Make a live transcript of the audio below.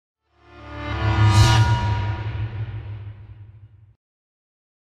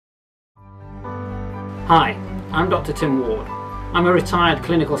Hi, I'm Dr. Tim Ward. I'm a retired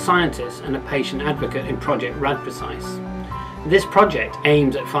clinical scientist and a patient advocate in Project RADprecise. This project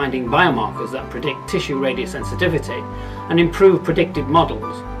aims at finding biomarkers that predict tissue radiosensitivity and improve predictive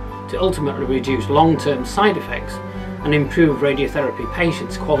models to ultimately reduce long-term side effects and improve radiotherapy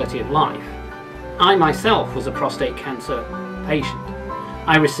patients' quality of life. I myself was a prostate cancer patient.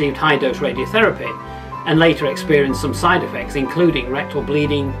 I received high-dose radiotherapy and later experienced some side effects, including rectal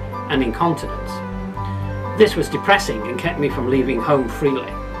bleeding and incontinence. This was depressing and kept me from leaving home freely.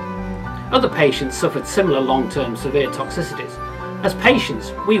 Other patients suffered similar long-term severe toxicities. As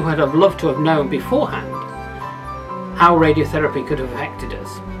patients, we would have loved to have known beforehand how radiotherapy could have affected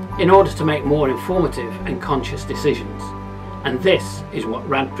us in order to make more informative and conscious decisions. And this is what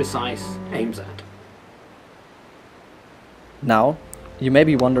RADprecise aims at. Now, you may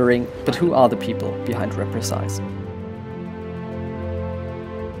be wondering, but who are the people behind RADprecise?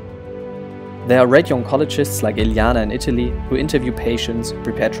 There are radio-oncologists like Eliana in Italy who interview patients,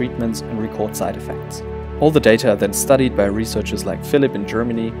 prepare treatments and record side effects. All the data are then studied by researchers like Philipp in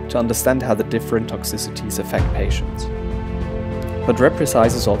Germany to understand how the different toxicities affect patients. But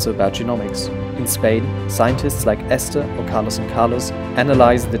RADprecise is also about genomics. In Spain, scientists like Esther or Carlos and Carlos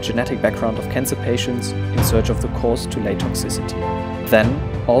analyze the genetic background of cancer patients in search of the cause to late toxicity.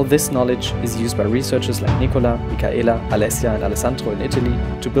 Then, all this knowledge is used by researchers like Nicola, Michaela, Alessia and Alexandre in Italy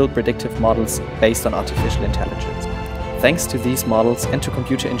to build predictive models based on artificial intelligence. Thanks to these models and to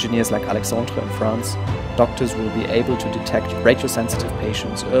computer engineers like Alexandre in France, doctors will be able to detect radiosensitive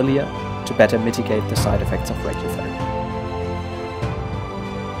patients earlier to better mitigate the side effects of radiotherapy.